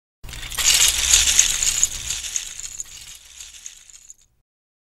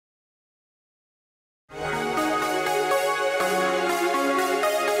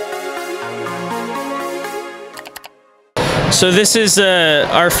So this is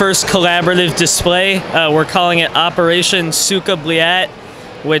our first collaborative display. We're calling it Operation Suka Bliat,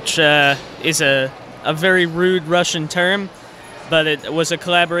 which is a very rude Russian term, but it was a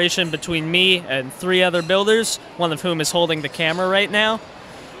collaboration between me and 3 other builders, one of whom is holding the camera right now.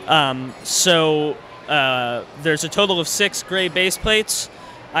 There's a total of 6 gray base plates.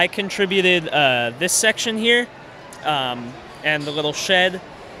 I contributed this section here and the little shed.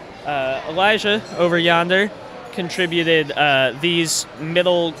 Elija over yonder contributed these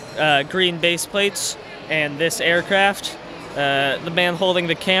middle green base plates and this aircraft. The man holding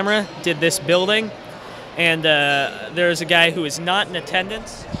the camera did this building, and there's a guy who is not in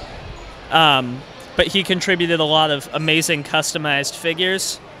attendance, but he contributed a lot of amazing customized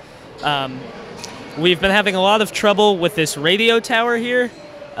figures. We've been having a lot of trouble with this radio tower here.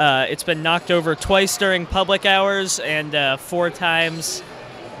 It's been knocked over twice during public hours and 4 times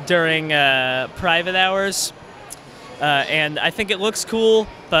during private hours. And I think it looks cool,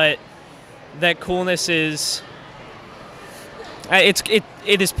 but that coolness is it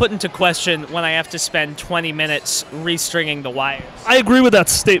is put into question when I have to spend 20 minutes restringing the wires. I agree with that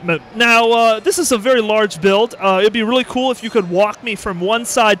statement. Now, this is a very large build. It'd be really cool if you could walk me from one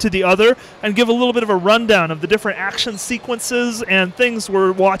side to the other and give a little bit of a rundown of the different action sequences and things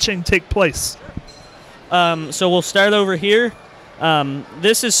we're watching take place. So we'll start over here.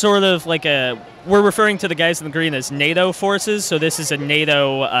 This is sort of like we're referring to the guys in the green as NATO forces, so this is a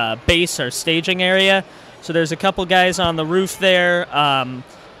NATO base or staging area. So there's a couple guys on the roof there.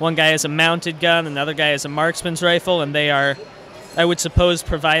 One guy has a mounted gun, another guy has a marksman's rifle, and they are, I would suppose,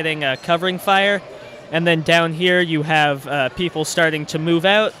 providing covering fire. And then down here you have people starting to move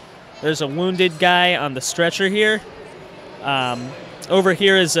out. There's a wounded guy on the stretcher here. Over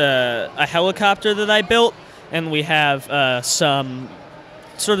here is a helicopter that I built, and we have some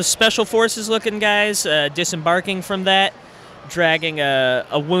sort of special forces looking guys disembarking from that, dragging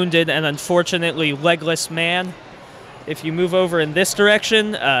a wounded and unfortunately legless man. If you move over in this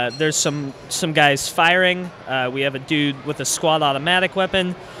direction, there's some guys firing. We have a dude with a squad automatic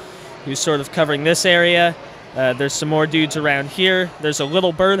weapon who's sort of covering this area. There's some more dudes around here. There's a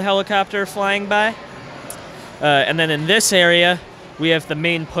little bird helicopter flying by. And then in this area, we have the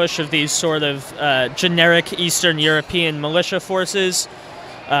main push of these sort of generic Eastern European militia forces.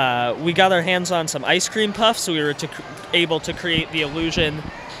 We got our hands on some ice cream puffs, so we were able to create the illusion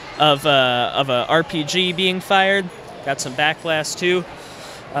of a RPG being fired. Got some backblast too.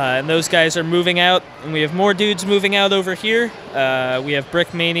 And those guys are moving out, and we have more dudes moving out over here. We have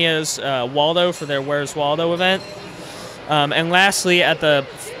Brickmania's Waldo for their Where's Waldo event. And lastly, at the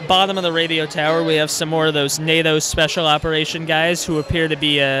bottom of the radio tower, we have some more of those NATO special operation guys who appear to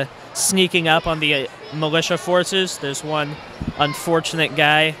be sneaking up on the militia forces. There's one unfortunate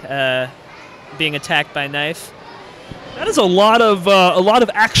guy being attacked by knife. That is a lot of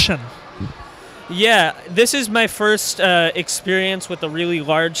action. Yeah, this is my first experience with a really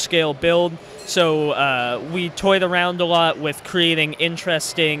large-scale build, so we toyed around a lot with creating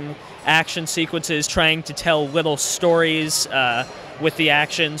interesting action sequences, trying to tell little stories with the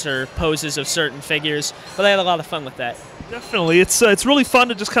actions or poses of certain figures, but I had a lot of fun with that. Definitely. It's really fun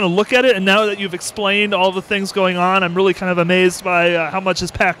to just kind of look at it, and now that you've explained all the things going on, I'm really kind of amazed by how much is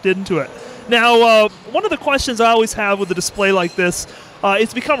packed into it. Now, one of the questions I always have with a display like this,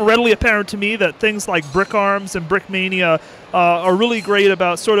 it's become readily apparent to me that things like Brick Arms and Brickmania are really great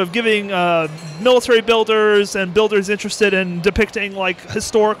about sort of giving military builders and builders interested in depicting like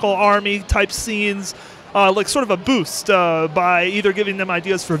historical army type scenes like sort of a boost by either giving them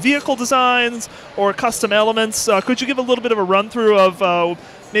ideas for vehicle designs or custom elements. Could you give a little bit of a run through of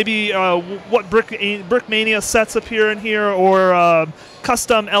maybe what Brickmania sets appear in here, or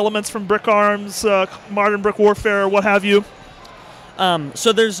custom elements from Brick Arms, modern brick warfare, what have you?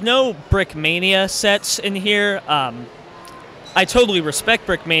 So there's no Brickmania sets in here. I totally respect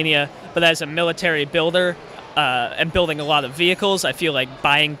Brickmania, but as a military builder and building a lot of vehicles, I feel like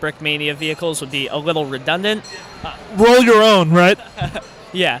buying Brickmania vehicles would be a little redundant. Roll your own, right?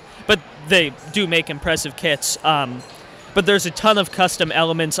 Yeah, but they do make impressive kits. But there's a ton of custom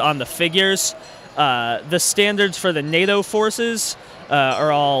elements on the figures. The standards for the NATO forces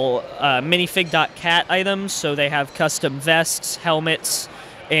are all minifig.cat items, so they have custom vests, helmets,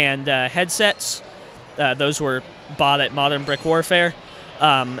 and headsets. Those were bought at Modern Brick Warfare.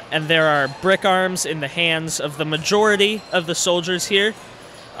 And there are brick arms in the hands of the majority of the soldiers here.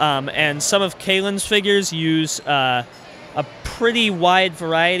 And some of Kalon's figures use a pretty wide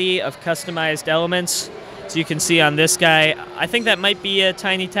variety of customized elements. So you can see on this guy, I think that might be a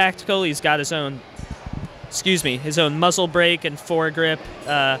tiny tactical. He's got his own, his own muzzle brake and foregrip,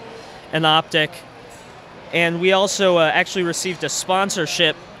 an optic. And we also actually received a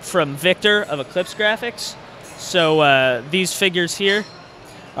sponsorship from Victor of Eclipse Graphics. So these figures here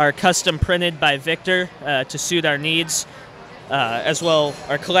are custom printed by Victor to suit our needs. As well,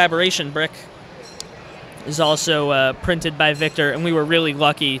 our collaboration brick is also printed by Victor, and we were really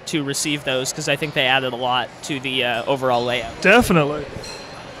lucky to receive those because I think they added a lot to the overall layout. Definitely.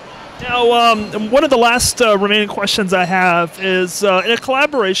 Now, one of the last remaining questions I have is, in a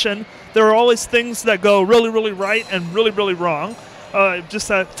collaboration, there are always things that go really, really right and really, really wrong. Just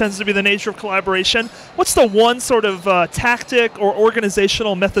that tends to be the nature of collaboration. What's the one sort of tactic or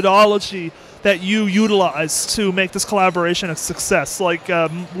organizational methodology that you utilize to make this collaboration a success, like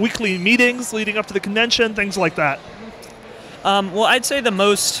weekly meetings leading up to the convention, things like that? Well, I'd say the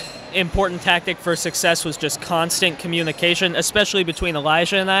most important tactic for success was just constant communication, especially between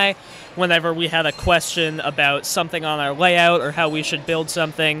Elija and I. Whenever we had a question about something on our layout or how we should build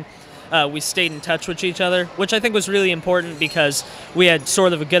something, we stayed in touch with each other, which I think was really important because we had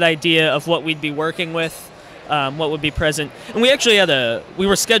sort of a good idea of what we'd be working with, what would be present. And we actually had we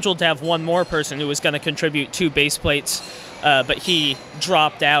were scheduled to have one more person who was going to contribute 2 base plates, but he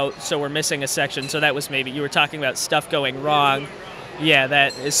dropped out, so we're missing a section. So that was maybe, you were talking about stuff going wrong. Yeah,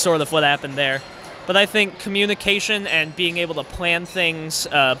 that is sort of what happened there. But I think communication and being able to plan things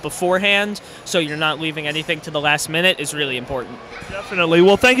beforehand so you're not leaving anything to the last minute is really important. Definitely.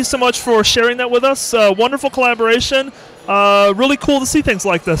 Well, thank you so much for sharing that with us. Wonderful collaboration. Really cool to see things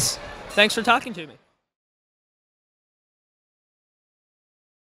like this. Thanks for talking to me.